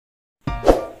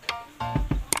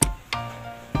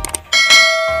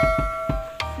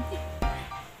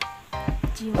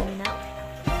Do you want to know?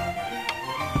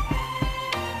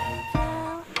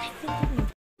 Well, I think that we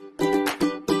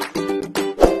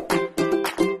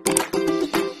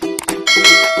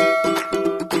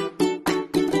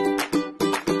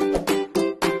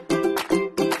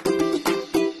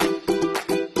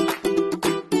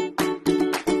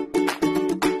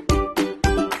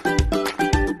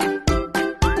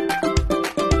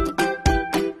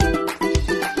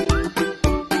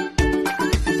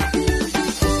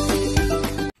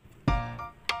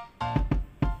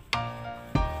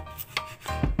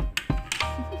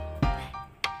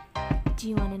Do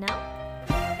you want to know?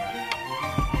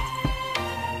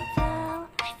 Well,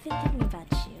 I've been thinking about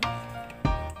you,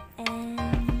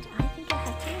 and I think you'll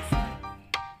have to listen,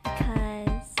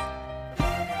 because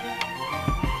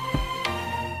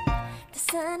the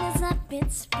sun is up,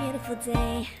 it's a beautiful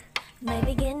day. My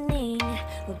beginning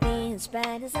will be as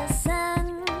bright as the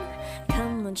sun.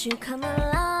 Come, won't you come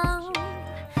along?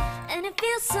 And it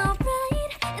feels so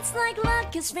bright, it's like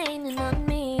luck is raining on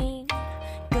me.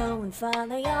 Go and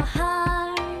follow your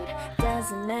heart,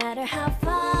 doesn't matter how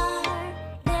far.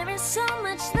 There is so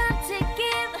much love to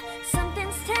give,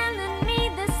 something's telling me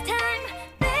this time.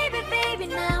 Baby, baby,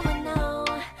 now I know.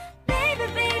 Baby,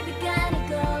 baby, gotta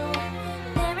go.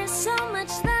 There is so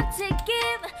much love to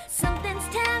give, something's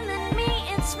telling me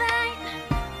it's right.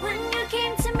 When you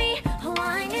came to me, oh,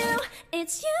 I knew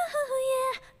it's you,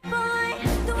 yeah, boy.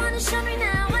 The one who showed me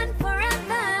now and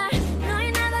forever. No,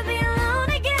 you'll never be alone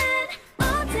again.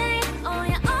 All day, oh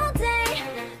yeah, all day.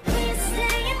 Please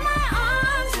stay in my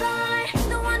arms, boy.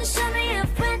 The one who showed me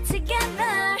if we're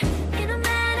together. It don't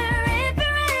matter if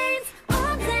it rains.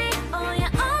 All day, oh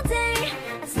yeah, all day.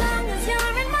 As long as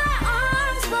you're in my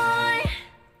arms, boy.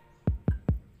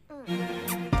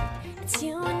 It's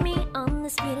you and me on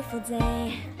this beautiful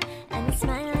day, and it's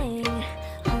smiling,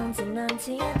 holding on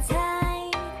to you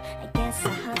tight. I guess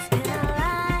our hearts kinda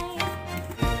alive,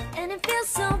 and it feels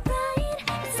so bright.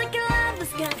 It's like your love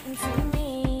has gotten to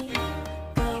me.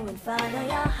 Go and follow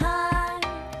your heart,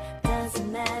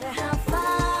 doesn't matter how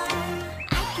far.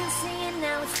 I can see it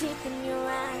now, it's deep in your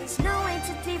eyes. No way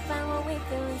to define what we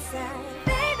feel inside.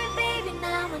 Baby, baby,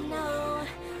 now I know.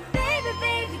 Baby,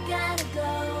 baby, gotta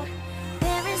go.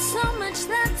 There is so much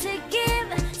love to give,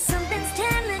 something's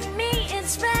telling me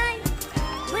it's right.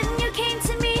 When you came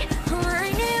to me, oh,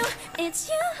 I knew it's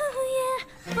you, yeah,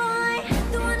 boy.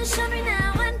 The one who showed me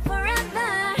now and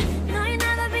forever. No, you'll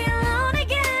never be alone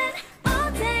again.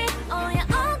 All day, oh yeah,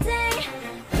 all day.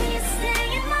 Please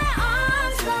stay in my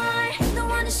arms, boy. The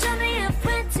one who showed me if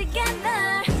we're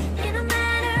together. It don't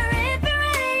matter if it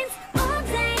rains. All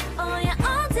day, oh yeah,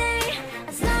 all day.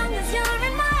 As long as you're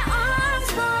in my arms,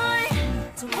 boy.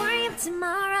 Don't worry of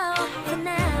tomorrow. For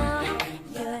now,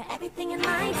 you're everything in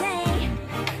my day.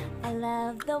 I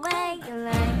love the way you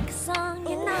like a song,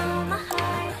 you know my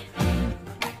heart.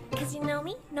 Cause you know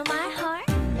me, know my heart.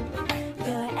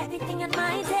 You're everything in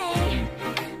my day.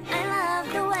 I love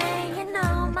the way you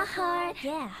know my heart.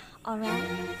 Yeah, alright.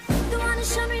 The one who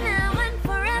showed me now and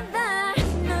forever.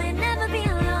 No, you'll never be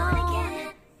alone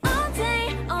again. All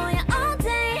day, oh yeah, all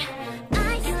day.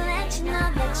 I can let you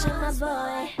know that you're my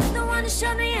boy. The one who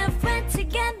showed me if we're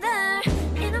together.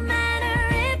 It don't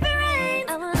matter if it rains.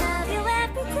 I will love you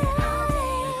every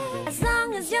day. As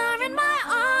long as you're in my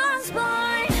arms,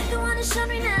 boy. The one who showed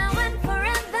me now and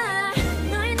forever.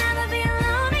 No, you'll never be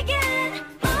alone again.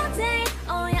 All day,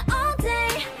 oh yeah, all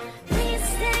day. Please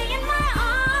stay in my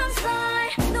arms,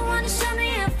 boy. The one who showed me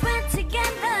if we're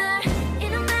together. It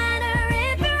don't matter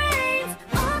if it rains.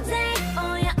 All day,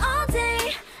 oh yeah, all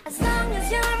day. As long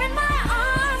as you're in my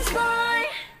arms, boy.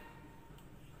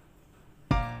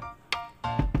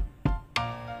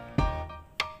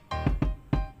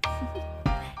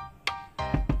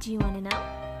 Do you want to know?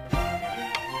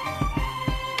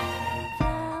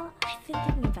 Well, I've been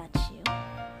thinking about you,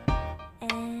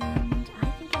 and I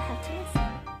think you'll have to listen,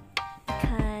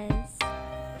 because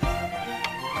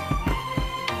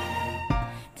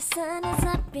the sun is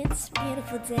up, it's a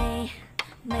beautiful day.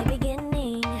 My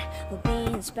beginning will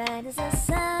be as bright as the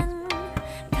sun.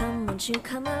 Come, won't you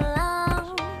come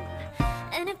along?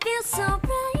 And it feels so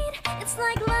bright, it's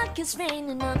like luck is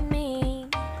raining on me.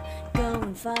 Go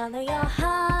and follow your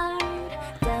heart,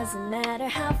 doesn't matter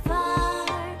how far.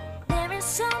 There is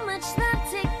so much love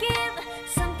to give,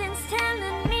 something's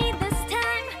telling me this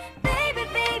time. Baby,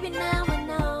 baby, now I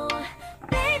know.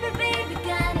 Baby, baby,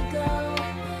 gotta go.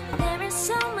 There is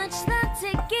so much love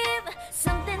to give,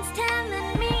 something's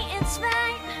telling me it's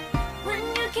right. When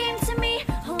you came to me,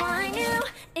 oh, I knew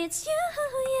it's you,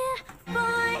 yeah,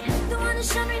 boy. The one who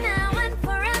showed me now and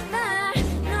forever.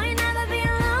 No, you'll never be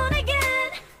alone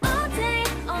again. All day,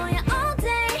 oh yeah, all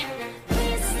day.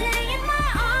 Please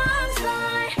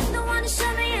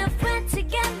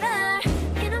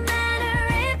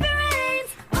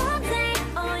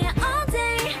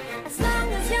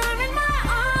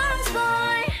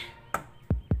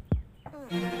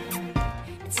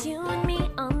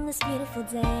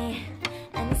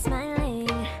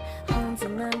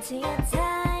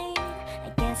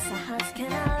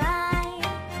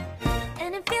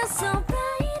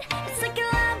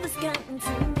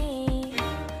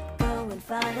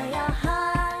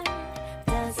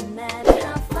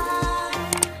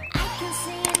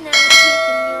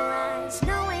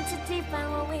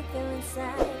what we feel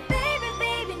inside. Baby,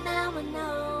 baby, now I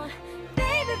know.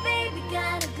 Baby, baby,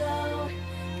 gotta go.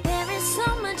 There is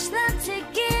so much love to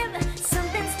give.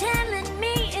 Something's telling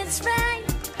me it's right.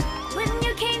 When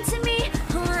you came to me,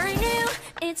 oh, I knew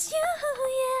it's you,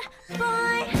 yeah,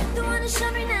 boy. The one to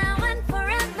show me now and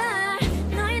forever.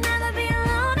 No, you'll never be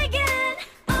alone again.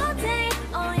 All day,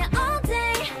 oh yeah, all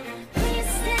day. Please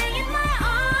stay in my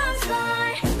arms,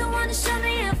 boy. The one to show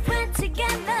me if we're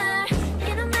together.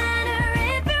 It don't matter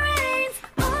if it rains.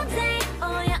 All day,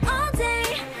 oh yeah, all day.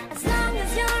 As long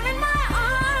as you're in my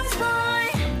arms, boy.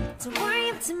 Don't worry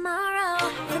of tomorrow.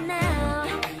 For now,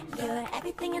 you're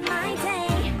everything in my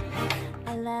day.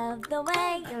 I love the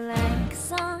way you like a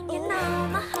song, you know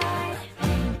my heart.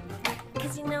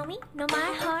 Cause you know me, know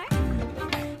my heart.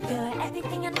 You're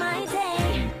everything in my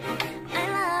day. I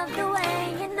love the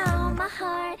way you know my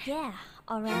heart. Yeah,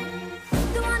 alright.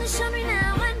 The one to show me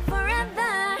now and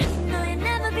forever. No, you'll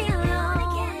never be alone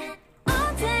again.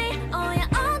 All day, oh yeah,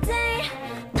 all day.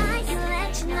 I can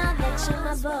let you know that you're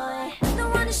my boy. The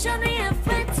one to show me if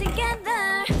we're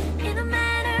together. It don't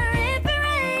matter if it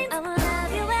rains. I will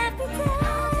love you every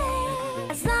day.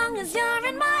 As long as you're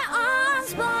in my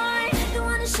arms, boy. The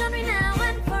one to show me now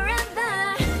and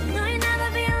forever. No, you'll never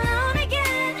be alone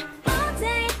again. All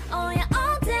day, oh yeah,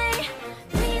 all day.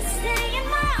 Please stay in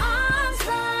my arms,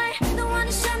 boy. The one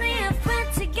to show me if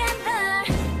we're together.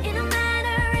 It don't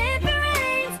matter if it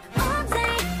rains. All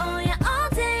day, oh yeah, all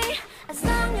day. As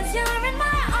long as you're in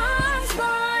my arms,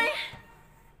 boy.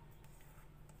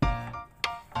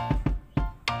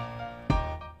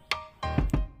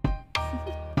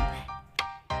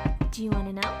 Do you want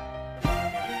to know?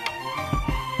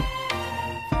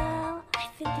 Well,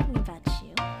 I've been thinking about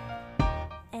you,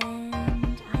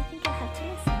 and I think I have to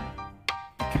listen,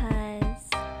 because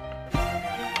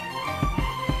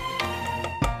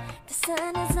the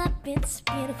sun is up, it's a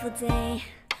beautiful day.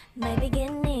 My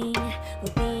beginning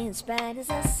will be as bright as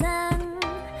the sun.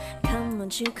 Come,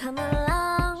 won't you come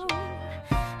along?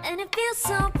 And it feels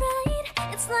so bright,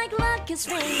 it's like luck is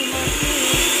raining on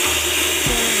me.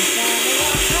 Don't follow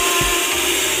your heart,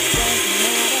 doesn't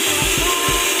matter how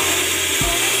far.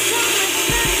 There is so much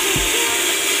love to give.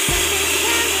 Something's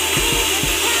telling me it's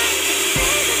time.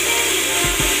 Baby, baby,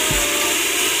 now I know.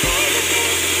 Baby,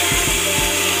 baby, gotta go.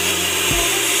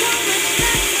 There is so much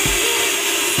love to give.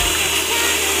 Something's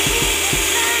telling me it's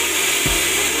right.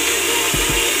 When you came to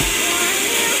me, oh, I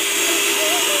knew it's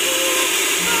you,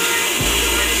 boy. You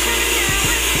wanna show me now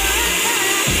and forever.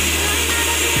 No, you'll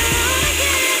never be alone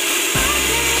again. All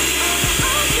day, oh,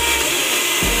 all day.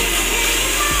 Please stay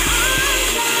in my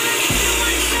arms, boy. You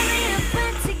wanna show me if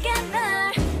we're together.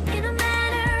 It don't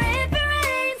matter if it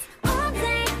rains. All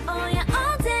day, oh yeah,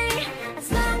 all day. As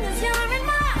long as you're in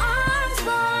my arms,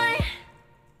 boy.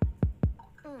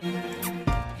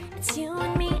 It's you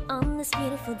and me on this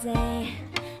beautiful day,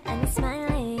 and it's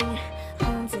smiling,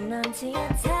 holding on to you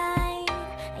tight.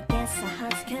 I guess our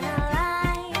hearts can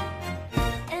align,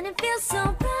 and it feels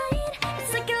so bright.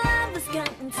 It's like your love has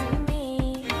gotten to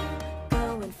me.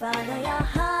 Go and follow your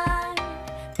heart,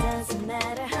 doesn't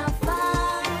matter how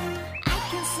far. I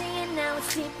can see it now,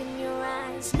 it's deep in your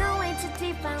eyes. No way to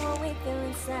define what we feel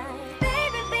inside.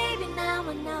 Baby, baby, now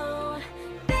I know.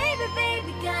 Baby,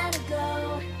 baby, gotta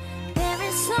go. There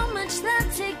is so much love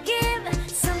to give.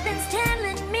 Something's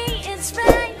telling me it's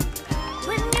right.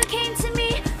 When you came to me,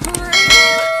 oh, I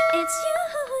knew it's you,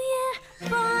 yeah,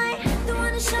 boy. The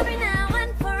one to show me now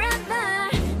and forever.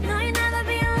 No, you'll never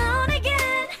be alone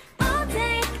again. All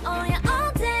day, oh yeah,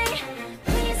 all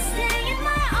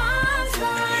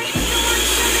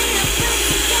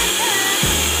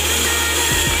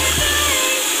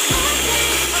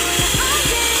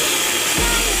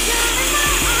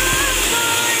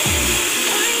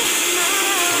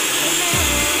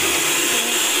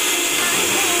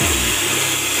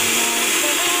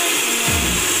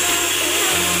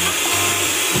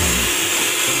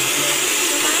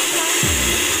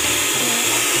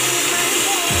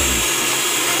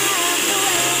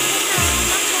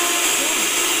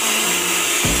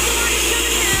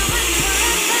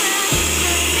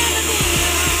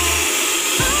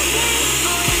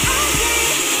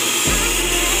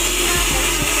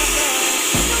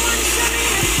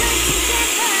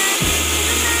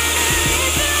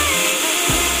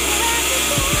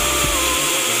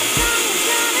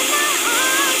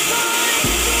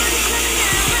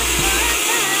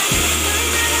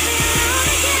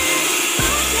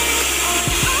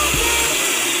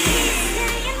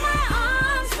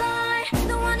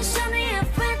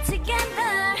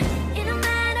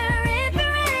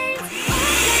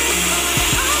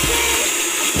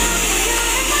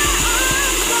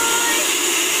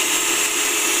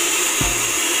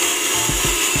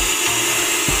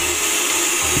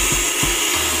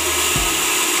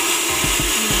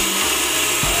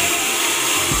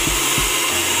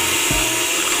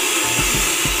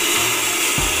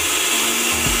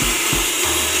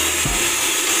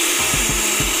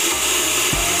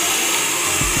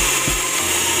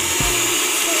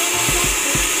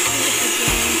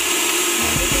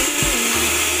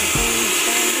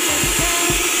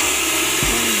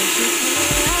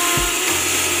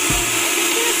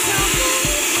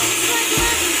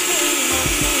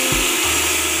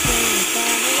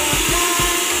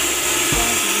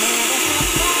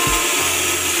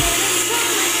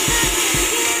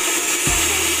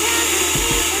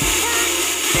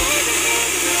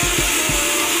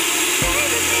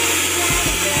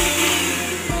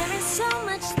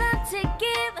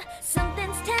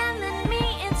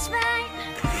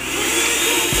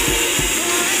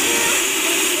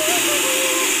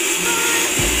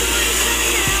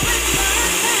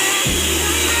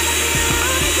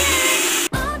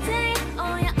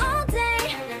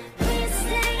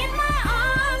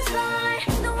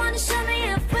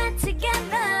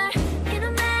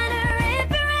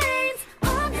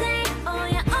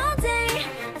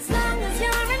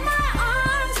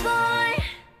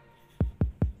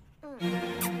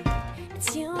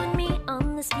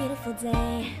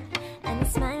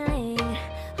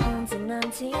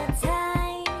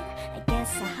tight. I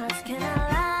guess our hearts can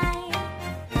align.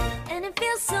 And it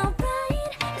feels so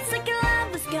bright. It's like your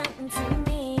love has gotten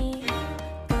to me.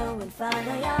 Go and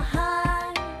follow your heart.